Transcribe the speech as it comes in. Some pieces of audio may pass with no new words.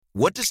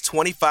What does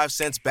 25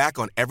 cents back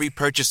on every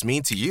purchase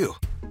mean to you?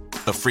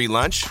 A free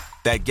lunch?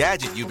 That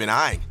gadget you've been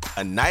eyeing?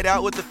 A night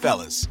out with the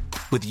fellas?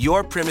 With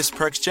your Primis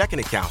Perks checking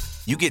account,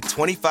 you get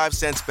 25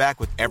 cents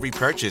back with every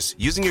purchase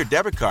using your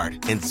debit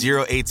card and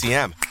zero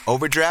ATM,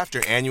 overdraft,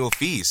 or annual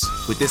fees.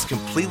 With this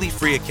completely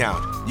free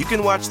account, you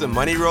can watch the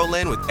money roll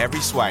in with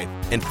every swipe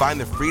and find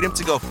the freedom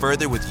to go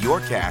further with your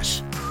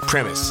cash.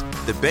 Primis,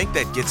 the bank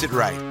that gets it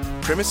right.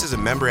 Primis is a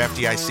member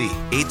FDIC.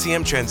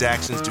 ATM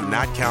transactions do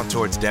not count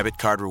towards debit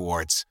card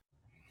rewards.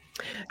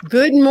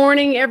 Good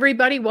morning,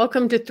 everybody.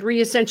 Welcome to Three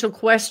Essential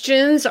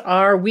Questions,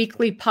 our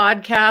weekly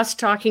podcast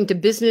talking to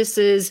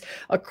businesses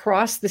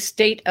across the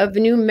state of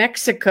New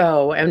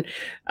Mexico. And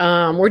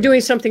we're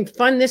doing something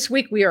fun this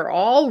week. We are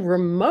all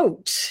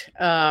remote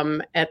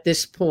at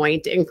this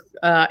point,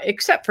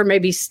 except for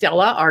maybe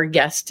Stella, our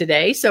guest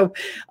today. So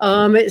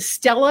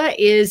Stella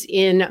is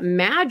in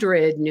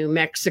Madrid, New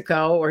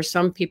Mexico, or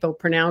some people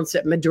pronounce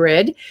it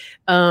Madrid,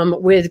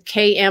 with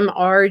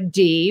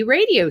KMRD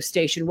radio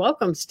station.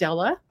 Welcome,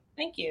 Stella.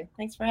 Thank you.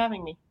 Thanks for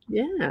having me.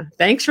 Yeah.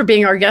 Thanks for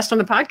being our guest on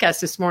the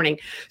podcast this morning.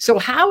 So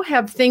how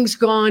have things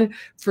gone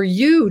for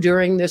you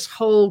during this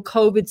whole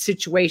COVID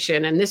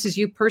situation? And this is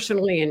you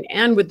personally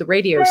and with the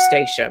radio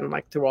station,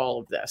 like through all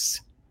of this.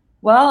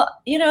 Well,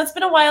 it's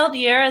been a wild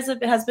year, as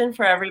it has been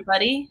for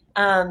everybody.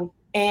 And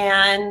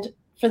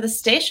for the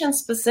station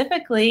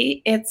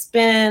specifically, it's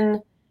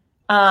been,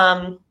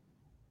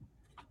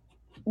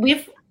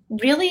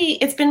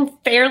 it's been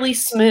fairly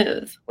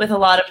smooth with a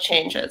lot of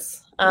changes.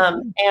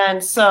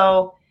 And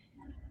so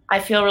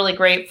I feel really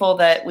grateful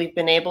that we've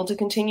been able to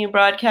continue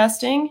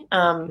broadcasting.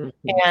 And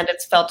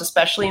it's felt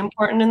especially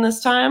important in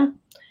this time.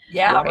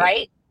 Yeah,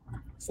 right?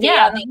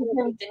 Yeah. The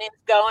news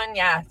going.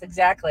 Yeah,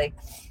 exactly.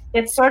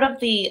 It's sort of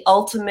the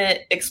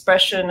ultimate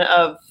expression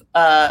of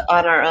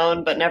on our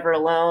own, but never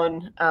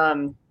alone.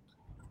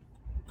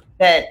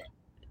 That,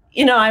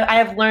 I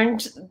have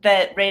learned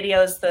that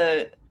radio is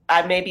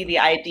maybe the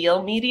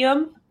ideal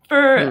medium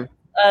for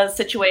a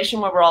situation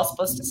where we're all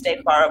supposed to stay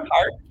far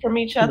apart from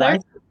each other. Right.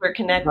 We're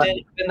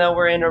connected, even though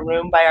we're in a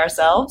room by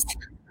ourselves.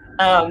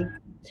 And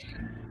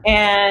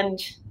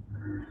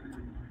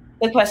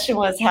the question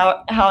was,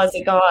 how has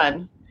it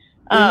gone?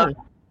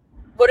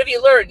 What have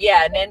you learned?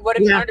 Yeah. And then what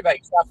have you learned about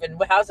yourself and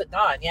how's it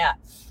gone? Yeah.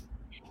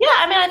 Yeah.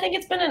 I mean, I think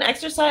it's been an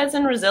exercise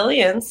in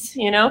resilience,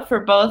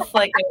 for both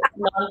like a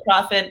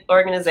nonprofit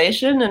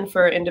organization and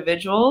for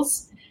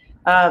individuals.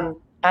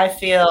 I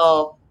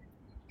feel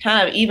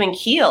kind of even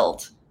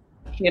keeled.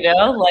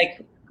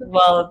 That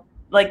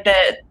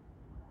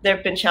there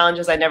have been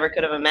challenges I never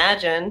could have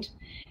imagined,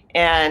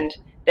 and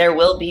there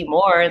will be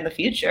more in the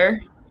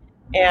future.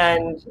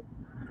 And,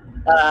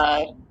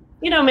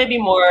 maybe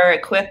more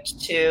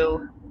equipped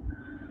to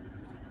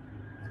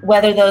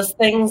weather those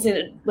things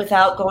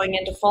without going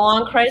into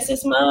full-on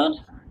crisis mode.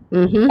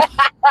 Mm-hmm.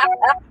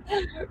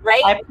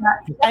 Right.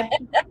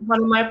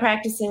 One of my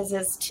practices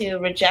is to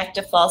reject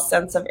a false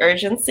sense of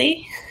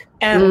urgency.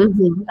 And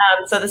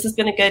so this has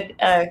been a good,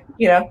 a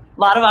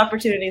lot of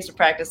opportunities to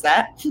practice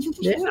that.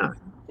 Yeah,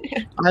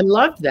 I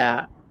love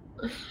that.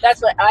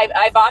 That's what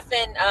I've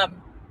often,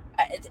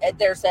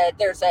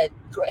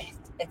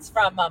 it's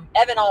from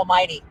Evan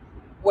Almighty,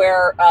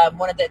 where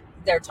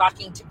they're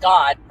talking to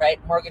God, right?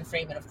 Morgan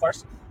Freeman, of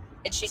course.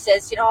 And she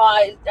says,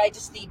 I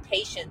just need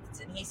patience.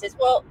 And he says,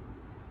 well,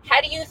 how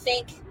do you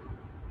think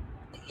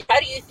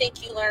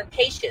you learn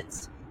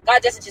patience?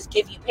 God doesn't just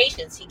give you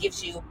patience. He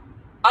gives you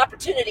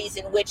opportunities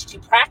in which to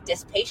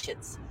practice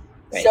patience.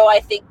 Right. So I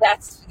think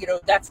that's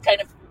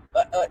kind of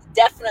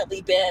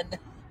definitely been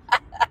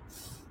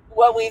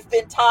what we've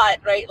been taught,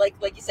 right? Like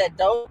you said,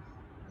 no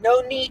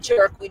knee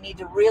jerk. We need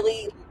to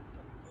really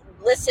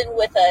listen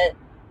with a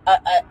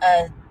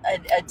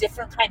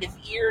different kind of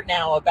ear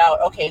now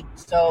about, okay,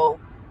 so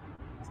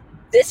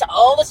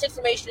all this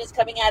information is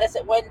coming at us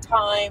at one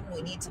time.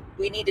 We need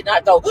to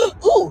not go,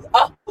 ooh.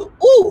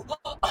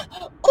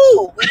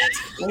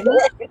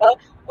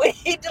 We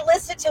need to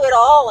listen to it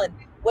all and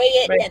weigh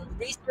it and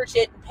research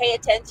it and pay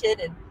attention.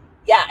 And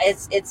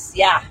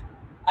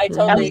I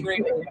totally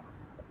agree with you.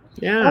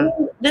 Yeah.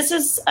 This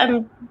is, I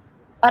don't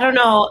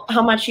know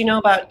how much you know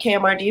about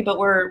KMRD, but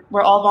we're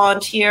all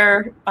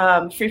volunteer,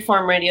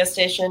 freeform radio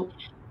station.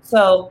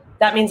 So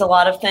that means a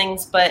lot of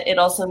things, but it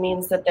also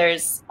means that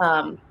there's,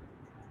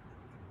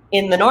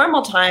 in the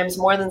normal times,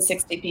 more than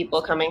 60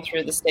 people coming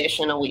through the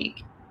station a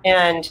week.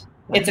 And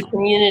it's a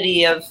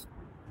community of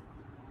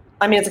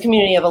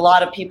a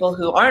lot of people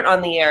who aren't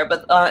on the air,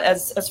 but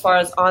as far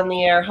as on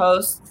the air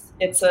hosts,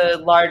 it's a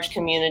large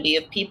community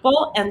of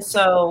people. And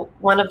so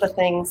one of the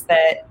things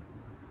that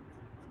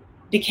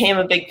became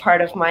a big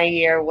part of my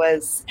year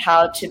was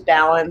how to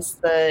balance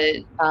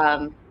the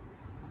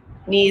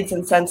needs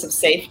and sense of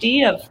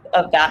safety of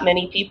that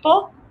many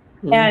people.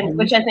 And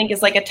which I think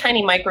is like a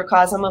tiny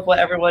microcosm of what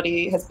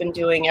everybody has been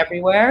doing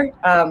everywhere.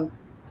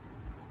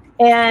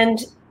 And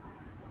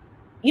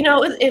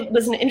it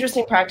was an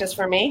interesting practice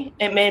for me.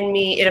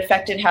 It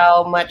affected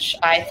how much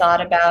I thought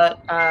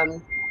about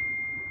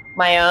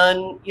my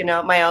own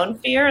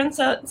fear and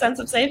sense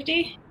of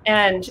safety.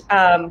 And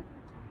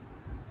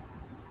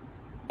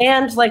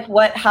and like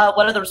what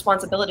are the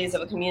responsibilities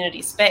of a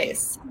community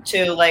space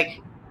to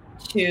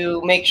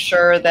make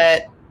sure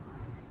that,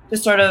 to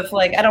sort of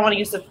like, I don't want to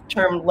use the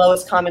term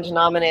lowest common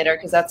denominator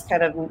because that's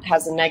kind of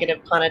has a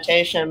negative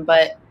connotation,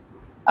 but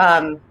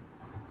that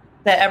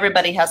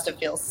everybody has to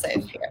feel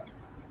safe here.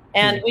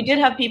 And we did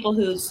have people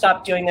who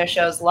stopped doing their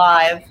shows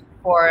live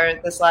for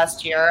this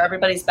last year.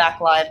 Everybody's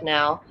back live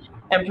now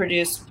and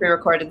produced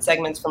pre-recorded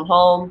segments from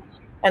home.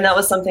 And that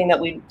was something that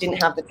we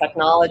didn't have the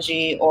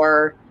technology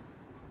or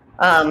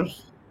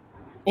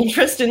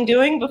interest in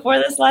doing before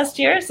this last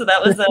year. So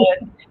that was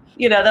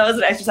that was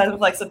an exercise of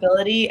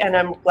flexibility, and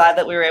I'm glad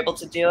that we were able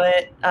to do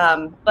it.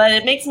 But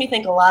it makes me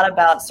think a lot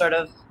about sort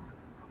of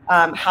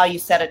how you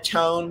set a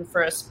tone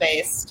for a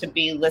space to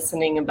be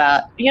listening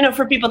about,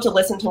 for people to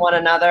listen to one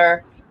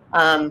another.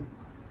 And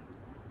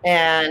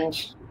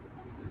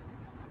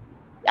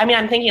I mean,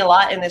 I'm thinking a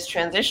lot in this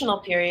transitional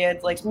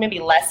period, like maybe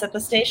less at the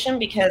station,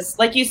 because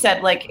like you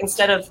said, like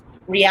instead of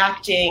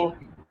reacting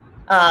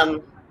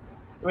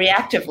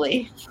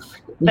reactively,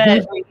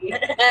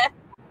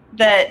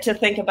 that to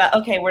think about,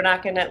 okay,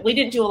 we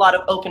didn't do a lot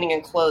of opening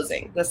and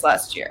closing this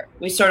last year.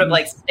 We sort of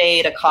like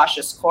stayed a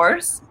cautious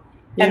course.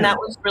 Yeah. And that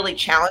was really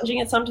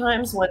challenging at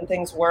sometimes when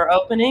things were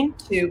opening,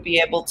 to be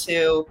able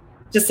to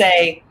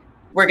say,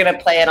 we're going to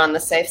play it on the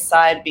safe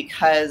side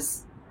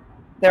because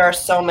there are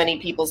so many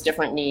people's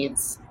different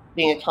needs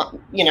being,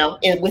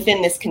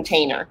 within this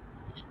container.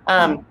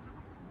 And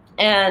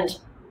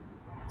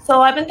so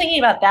I've been thinking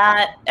about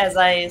that as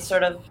I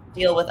sort of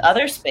deal with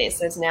other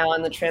spaces now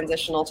in the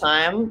transitional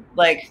time,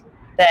 like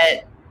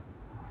that,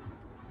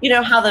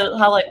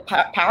 how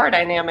power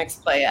dynamics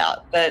play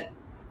out, that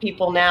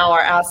people now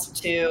are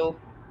asked to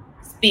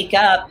speak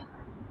up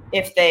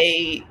if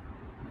they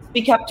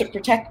speak up to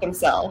protect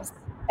themselves.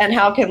 And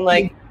how can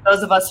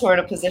those of us who are in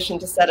a position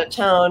to set a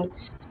tone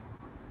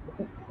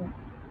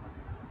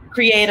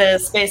create a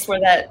space where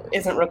that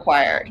isn't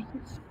required?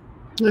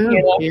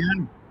 Yeah.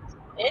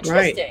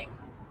 Interesting. Right.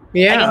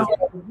 Yeah.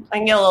 I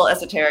can get a little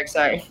esoteric,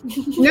 sorry.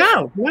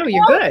 No,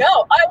 you're good.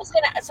 No, I was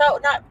going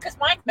to, because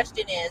my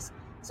question is,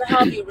 so how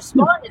have you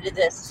responded to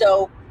this?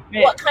 So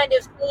what kind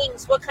of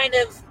things, how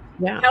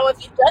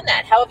have you done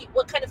that?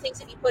 What kind of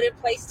things have you put in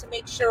place to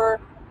make sure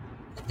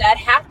that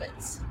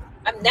happens?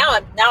 I'm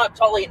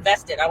totally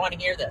invested. I want to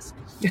hear this.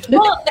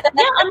 Well, yeah,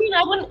 I mean,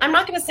 I'm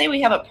not going to say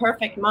we have a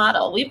perfect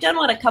model. We've done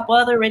what a couple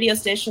other radio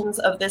stations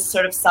of this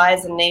sort of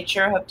size and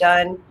nature have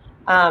done,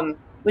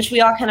 which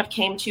we all kind of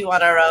came to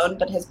on our own,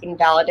 but has been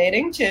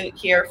validating to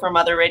hear from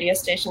other radio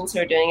stations who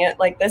are doing it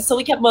like this. So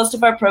we kept most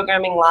of our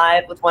programming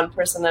live with one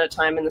person at a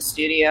time in the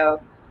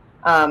studio.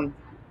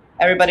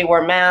 Everybody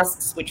wore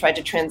masks. We tried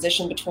to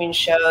transition between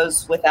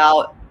shows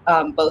without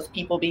both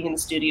people being in the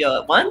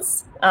studio at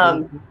once.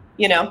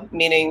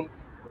 Meaning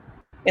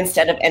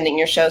instead of ending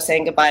your show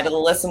saying goodbye to the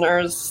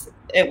listeners,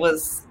 it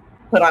was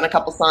put on a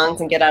couple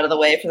songs and get out of the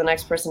way for the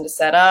next person to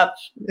set up,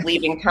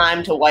 leaving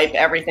time to wipe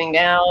everything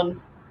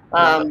down.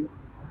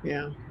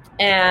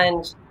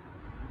 And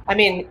I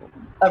mean,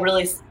 a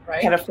really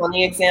kind of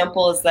funny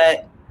example is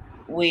that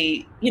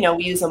we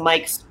use a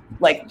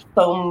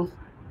foam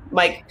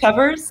mic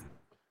covers,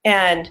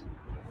 and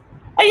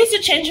I used to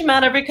change them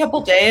out every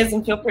couple days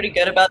and feel pretty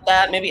good about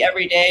that. Maybe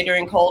every day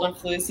during cold and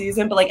flu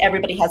season, but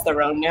everybody has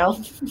their own now.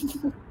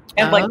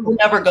 And we'll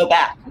never go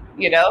back,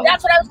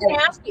 That's what I was going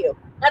to ask you.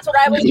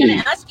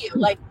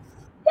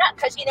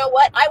 Because you know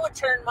what? I would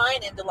turn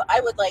mine into,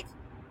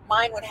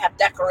 mine would have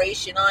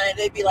decoration on it.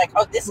 They'd be like,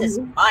 oh, this is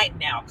mine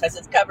now because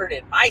it's covered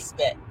in my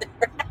spit.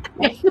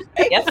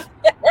 Yep.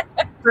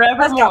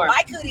 Forevermore. Got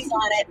my cooties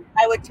on it.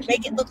 I would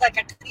make it look like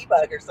a cootie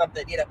bug or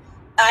something,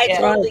 I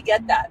totally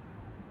get that.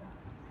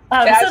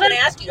 I was going to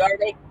ask you, are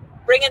they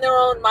bringing their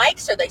own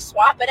mics? Are they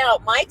swapping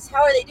out mics?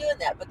 How are they doing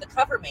that? But the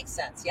cover makes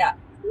sense, yeah.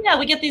 Yeah,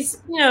 we get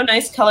these,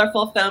 nice,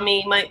 colorful,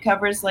 foamy mic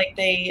covers.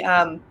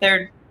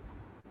 They're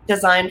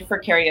designed for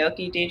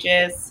karaoke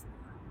DJs.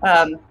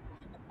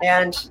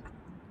 And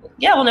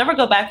yeah, we'll never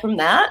go back from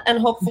that. And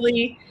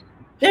hopefully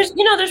there's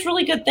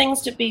really good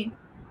things to be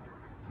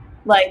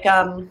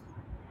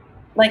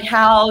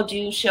how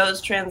do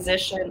shows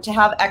transition, to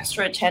have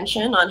extra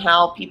attention on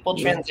how people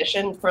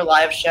transition for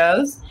live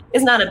shows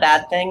is not a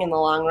bad thing in the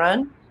long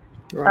run.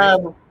 Right.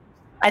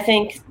 I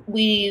think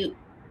we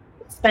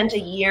spent a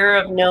year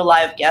of no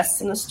live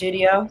guests in the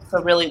studio,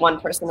 so really one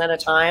person at a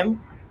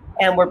time.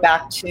 And we're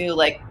back to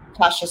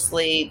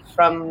cautiously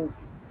from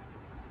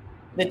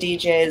the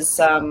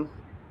DJs,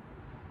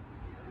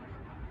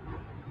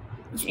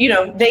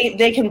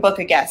 they can book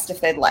a guest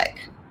if they'd like,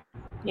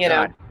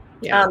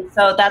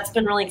 so that's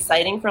been really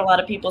exciting for a lot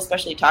of people,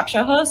 especially talk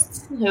show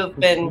hosts who've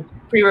been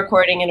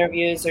pre-recording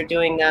interviews or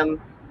doing them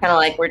kind of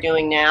like we're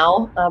doing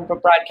now,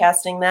 but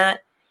broadcasting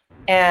that.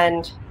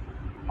 And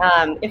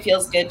it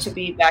feels good to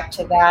be back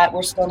to that.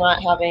 We're still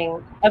not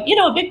having, a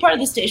big part of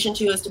the station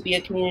too is to be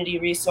a community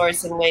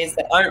resource in ways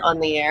that aren't on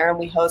the air. And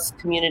we host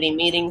community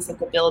meetings at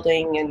the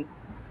building,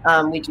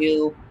 and we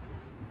do,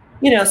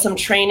 some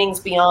trainings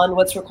beyond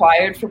what's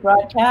required for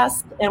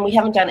broadcast. And we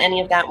haven't done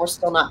any of that. And we're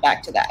still not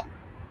back to that.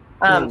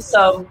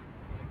 So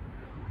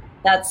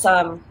that's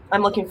I'm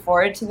looking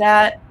forward to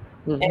that,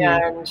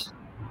 and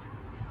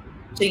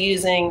to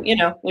using,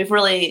 we've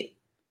really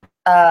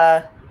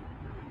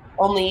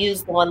only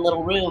used the one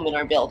little room in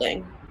our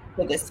building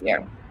for this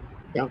year.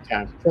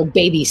 Okay, so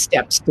baby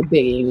steps to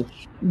being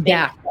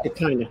back to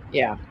kind of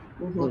yeah.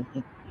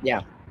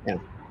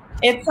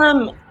 It's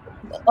a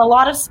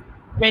lot of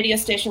radio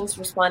stations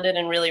responded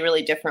in really,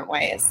 really different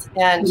ways,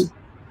 and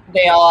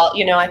they all,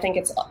 I think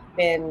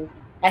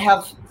I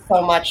have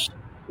so much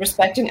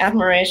respect and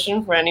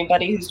admiration for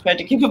anybody who's tried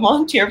to keep a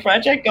volunteer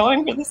project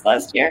going for this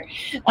last year.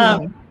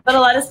 But a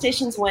lot of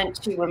stations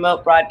went to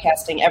remote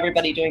broadcasting,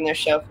 everybody doing their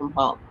show from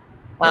home.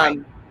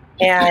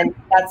 And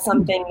that's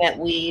something that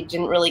we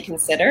didn't really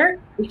consider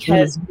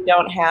because we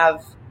don't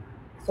have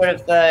sort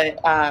of the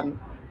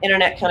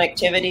internet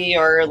connectivity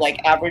or like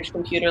average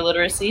computer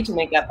literacy to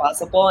make that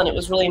possible. And it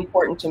was really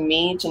important to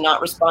me to not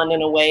respond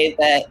in a way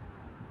that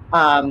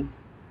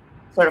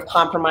sort of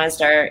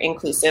compromised our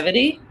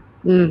inclusivity.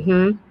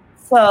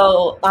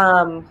 So,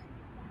 I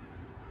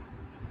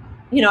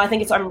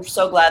think I'm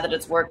so glad that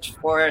it's worked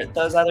for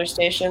those other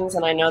stations.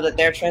 And I know that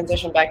their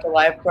transition back to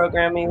live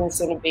programming is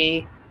going to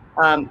be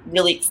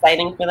really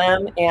exciting for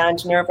them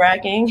and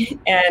nerve-wracking.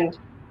 And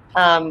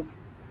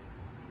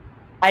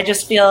I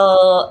just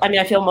feel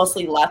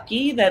mostly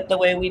lucky that the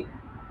way we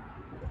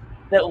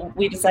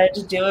decided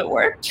to do it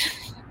worked.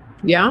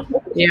 Yeah.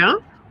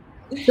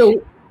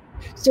 So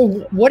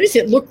what does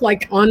it look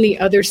like on the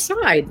other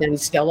side then,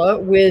 Stella?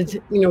 With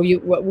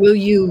will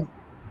you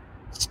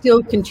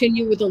still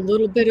continue with a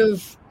little bit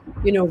of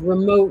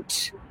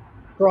remote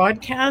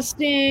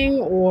broadcasting,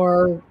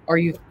 or are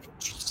you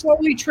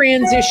slowly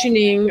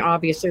transitioning,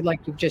 obviously, like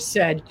you've just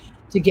said,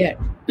 to get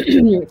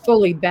everyone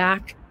fully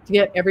back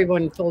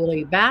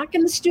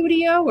in the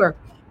studio, or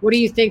what do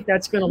you think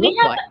that's going to look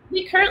like?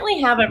 We currently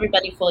have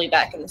everybody fully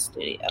back in the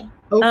studio.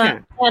 Okay.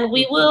 And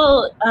we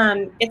will,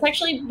 it's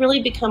actually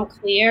really become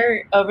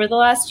clear over the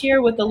last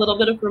year with a little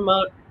bit of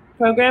remote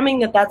programming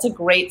that's a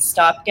great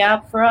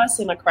stopgap for us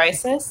in a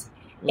crisis,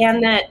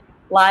 and that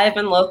live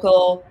and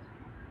local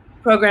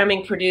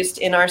programming produced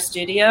in our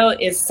studio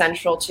is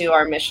central to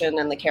our mission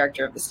and the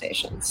character of the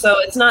station. So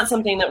it's not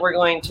something that we're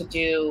going to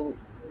do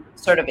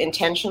sort of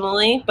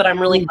intentionally, but I'm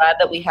really glad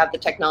that we have the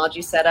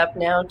technology set up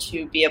now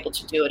to be able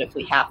to do it if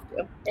we have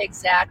to.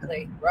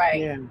 Exactly. Right.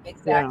 Yeah.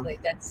 Exactly.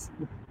 Yeah. That's,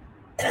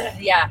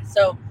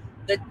 so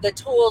the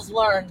tools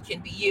learned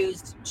can be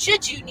used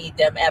should you need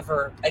them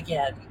ever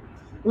again.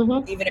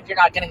 Even if you're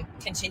not going to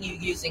continue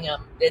using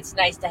them, it's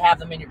nice to have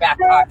them in your back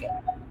pocket.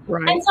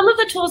 Right. And some of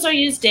the tools are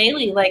used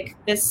daily, like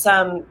this.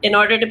 In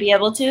order to be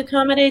able to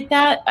accommodate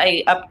that,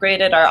 I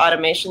upgraded our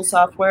automation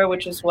software,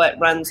 which is what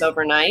runs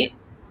overnight.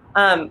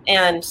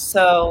 And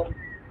so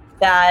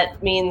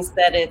that means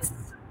that it's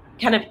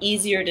kind of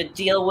easier to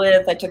deal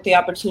with. I took the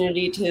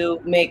opportunity to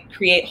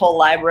create whole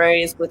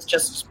libraries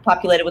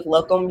populated with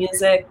local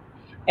music,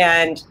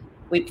 and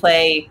we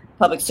play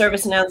public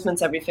service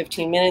announcements every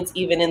 15 minutes,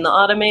 even in the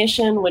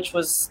automation, which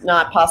was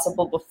not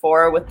possible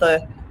before with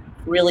the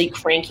really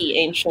cranky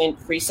ancient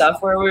free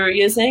software we were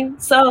using.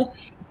 So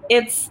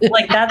it's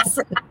like that's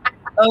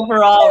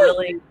overall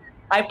really,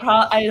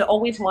 I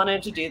always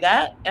wanted to do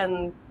that,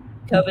 and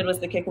COVID was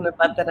the kick in the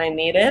butt that I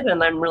needed,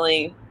 and I'm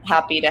really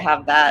happy to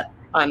have that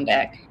on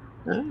deck.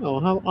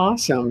 Oh, how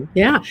awesome.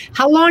 Yeah.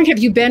 How long have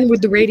you been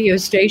with the radio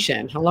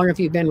station? How long have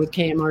you been with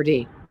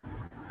KMRD?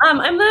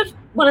 I'm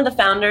one of the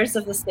founders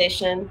of the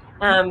station,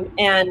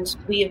 and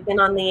we have been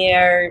on the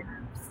air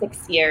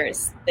 6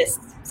 years.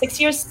 6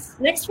 years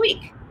next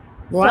week.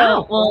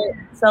 Wow. So we'll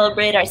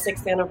celebrate our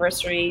 6th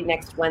anniversary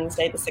next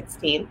Wednesday, the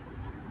 16th.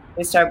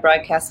 We started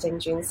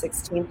broadcasting June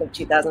 16th of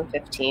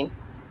 2015.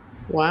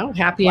 Wow.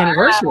 Happy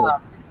anniversary.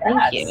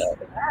 Thank you.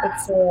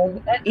 It's,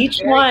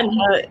 each one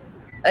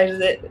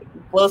it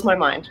blows my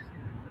mind.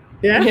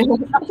 Yeah.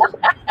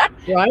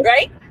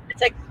 Right?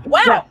 It's like,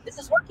 wow, this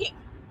is working.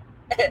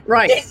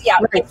 Right. It's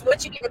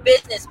once you get a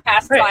business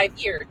past 5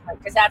 years,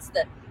 because that's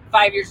the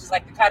 5 years is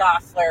like the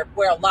cutoff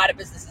where a lot of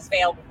businesses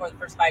fail before the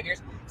first 5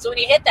 years. So when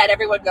you hit that,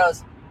 everyone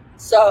goes,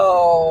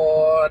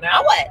 so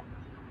now what?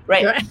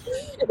 Right.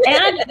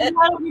 And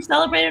we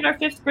celebrated our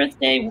 5th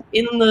birthday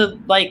in the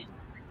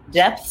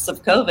depths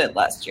of COVID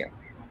last year.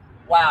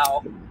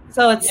 Wow.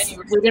 So we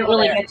didn't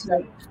really get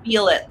to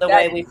feel it the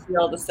way we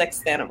feel the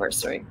 6th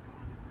anniversary.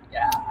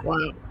 Yeah.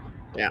 Wow.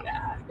 Yeah.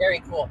 Very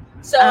cool.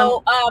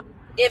 So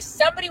if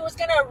somebody was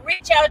going to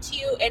reach out to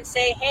you and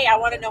say, hey, I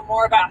want to know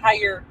more about how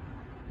you're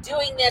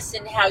doing this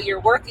and how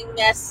you're working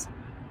this,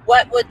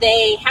 how would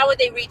they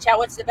reach out?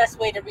 What's the best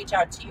way to reach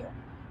out to you?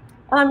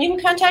 You can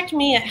contact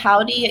me at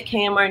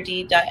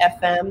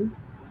howdy@kmrd.fm.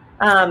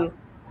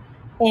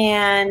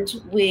 And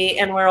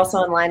we're also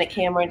online at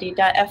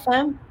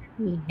kmrd.fm.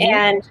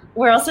 And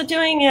we're also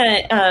doing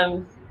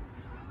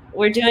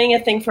we're doing a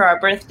thing for our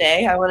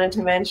birthday. I wanted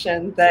to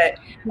mention that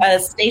a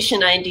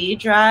station ID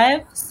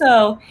drive.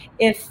 So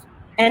if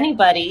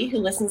anybody who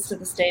listens to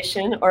the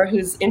station or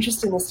who's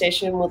interested in the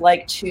station would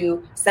like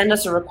to send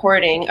us a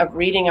recording of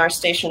reading our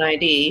station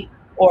ID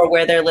or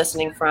where they're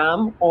listening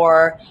from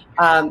or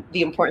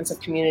the importance of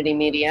community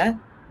media,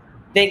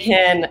 they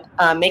can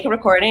make a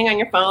recording on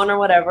your phone or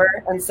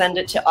whatever and send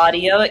it to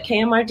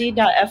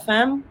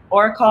audio@kmrd.fm,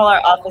 or call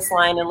our office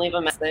line and leave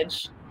a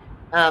message.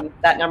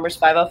 That number is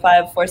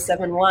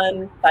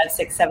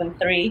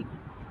 505-471-5673,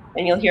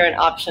 and you'll hear an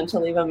option to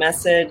leave a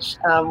message.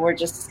 We're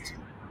just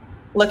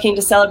looking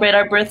to celebrate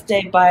our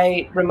birthday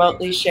by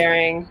remotely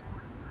sharing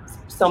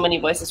so many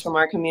voices from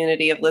our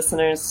community of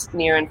listeners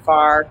near and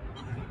far.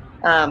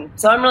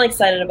 So I'm really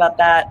excited about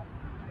that.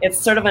 It's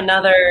sort of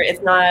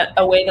it's not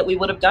a way that we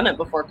would have done it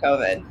before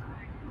COVID,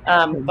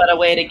 but a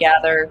way to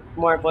gather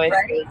more voices.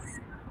 Right.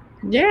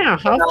 Yeah,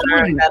 how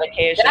fun. That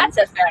occasion. That's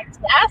a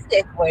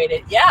fantastic way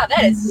to,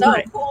 that is so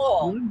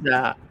cool. Love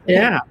that.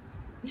 Yeah.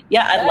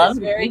 Yeah, I'd love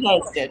if you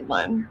guys cool. did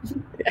one.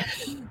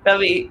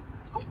 That'd be,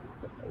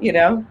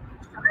 Pam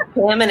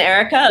and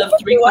Erica of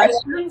 3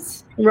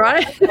 Questions.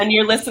 Right. And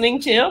you're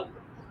listening too.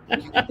 All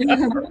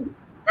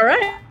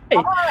right.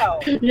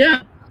 Wow.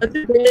 Yeah. That's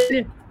a great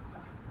idea.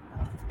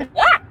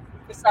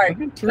 Sorry.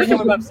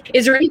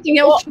 Is there anything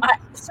else?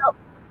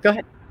 Go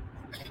ahead.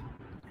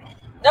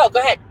 No, go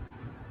ahead.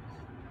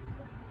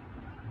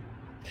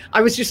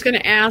 I was just going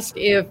to ask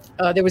if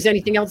there was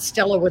anything else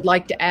Stella would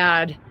like to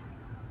add.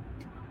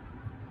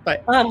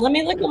 But let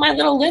me look at my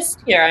little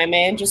list here, I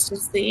made, just to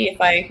see if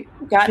I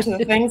got to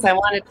the things I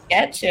wanted to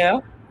get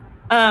to.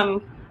 I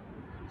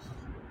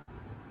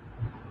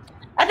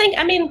think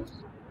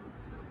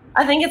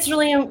it's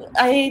really,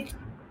 I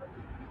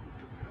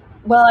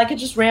could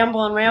just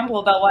ramble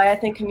about why I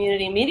think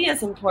community media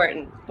is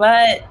important,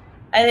 but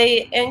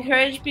I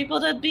encourage people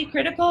to be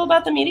critical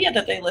about the media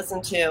that they listen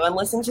to and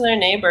listen to their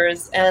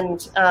neighbors.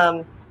 And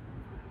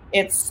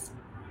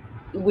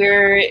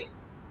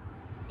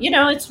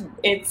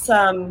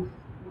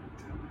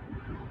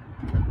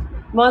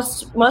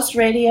most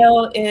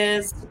radio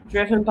is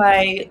driven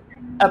by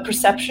a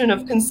perception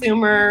of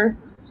consumer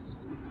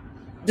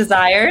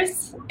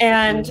desires,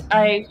 and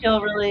it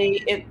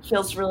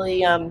feels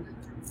really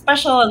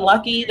special and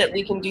lucky that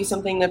we can do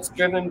something that's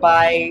driven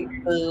by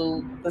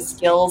the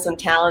skills and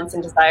talents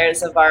and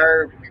desires of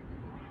our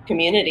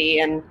community,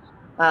 and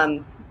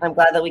I'm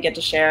glad that we get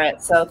to share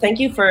it. So thank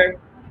you for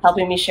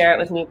helping me share it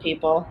with new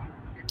people.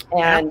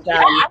 And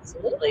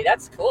absolutely,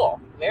 that's cool.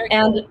 Very cool.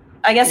 And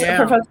I guess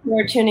for folks who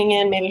are tuning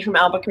in maybe from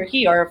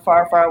Albuquerque or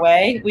far, far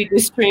away, we do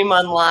stream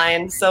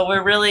online. So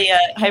we're really a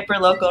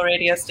hyper-local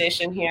radio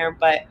station here,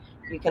 but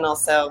you can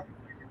also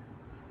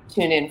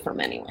tune in from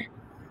anywhere.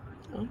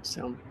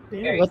 Awesome.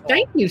 Yeah, well,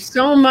 thank you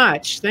so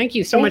much. Thank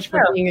you so much for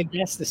being a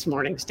guest this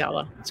morning,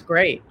 Stella. It's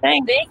great.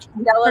 Thank you,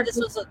 Stella. This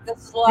was a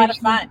lot of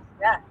fun.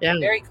 Yeah.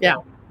 Very cool. Yeah.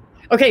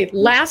 Okay.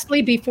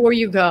 Lastly, before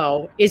you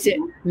go, is it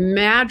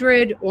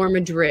Madrid or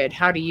Madrid?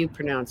 How do you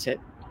pronounce it?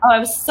 Oh, I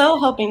was so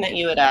hoping that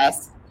you would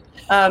ask,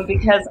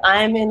 because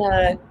I'm in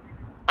a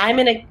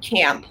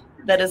camp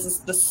that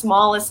is the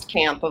smallest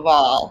camp of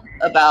all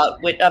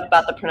about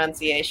the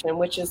pronunciation,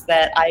 which is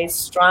that I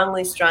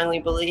strongly, strongly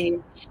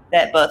believe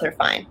that both are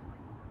fine.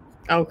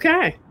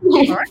 Okay.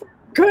 All right.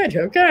 Good.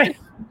 Okay.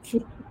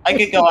 I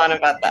could go on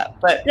about that,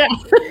 but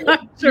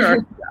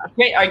sure.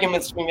 Great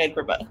arguments to be made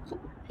for both.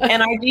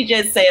 And our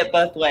DJs say it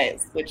both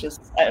ways, which is,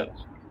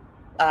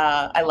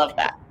 I love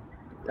that.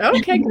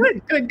 Okay,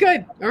 good.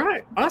 All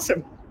right.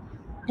 Awesome.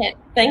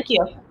 Thank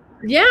you.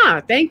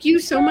 Yeah. Thank you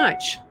so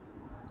much.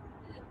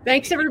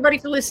 Thanks everybody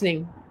for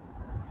listening.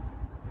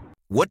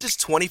 What does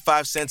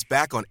 25 cents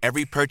back on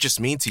every purchase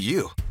mean to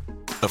you?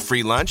 A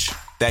free lunch?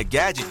 That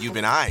gadget you've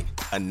been eyeing?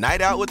 A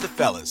night out with the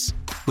fellas?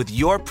 With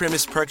your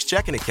Primis Perks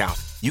checking account,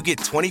 you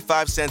get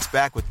 25 cents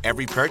back with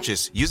every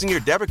purchase using your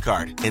debit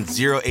card and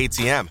 0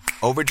 ATM,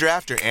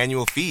 overdraft, or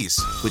annual fees.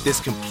 With this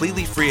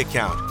completely free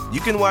account,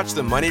 you can watch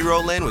the money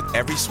roll in with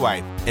every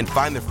swipe and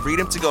find the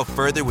freedom to go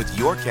further with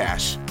your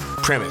cash.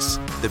 Primis,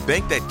 the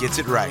bank that gets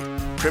it right.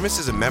 Primis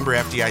is a member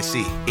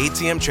FDIC.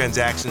 ATM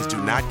transactions do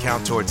not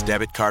count towards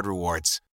debit card rewards.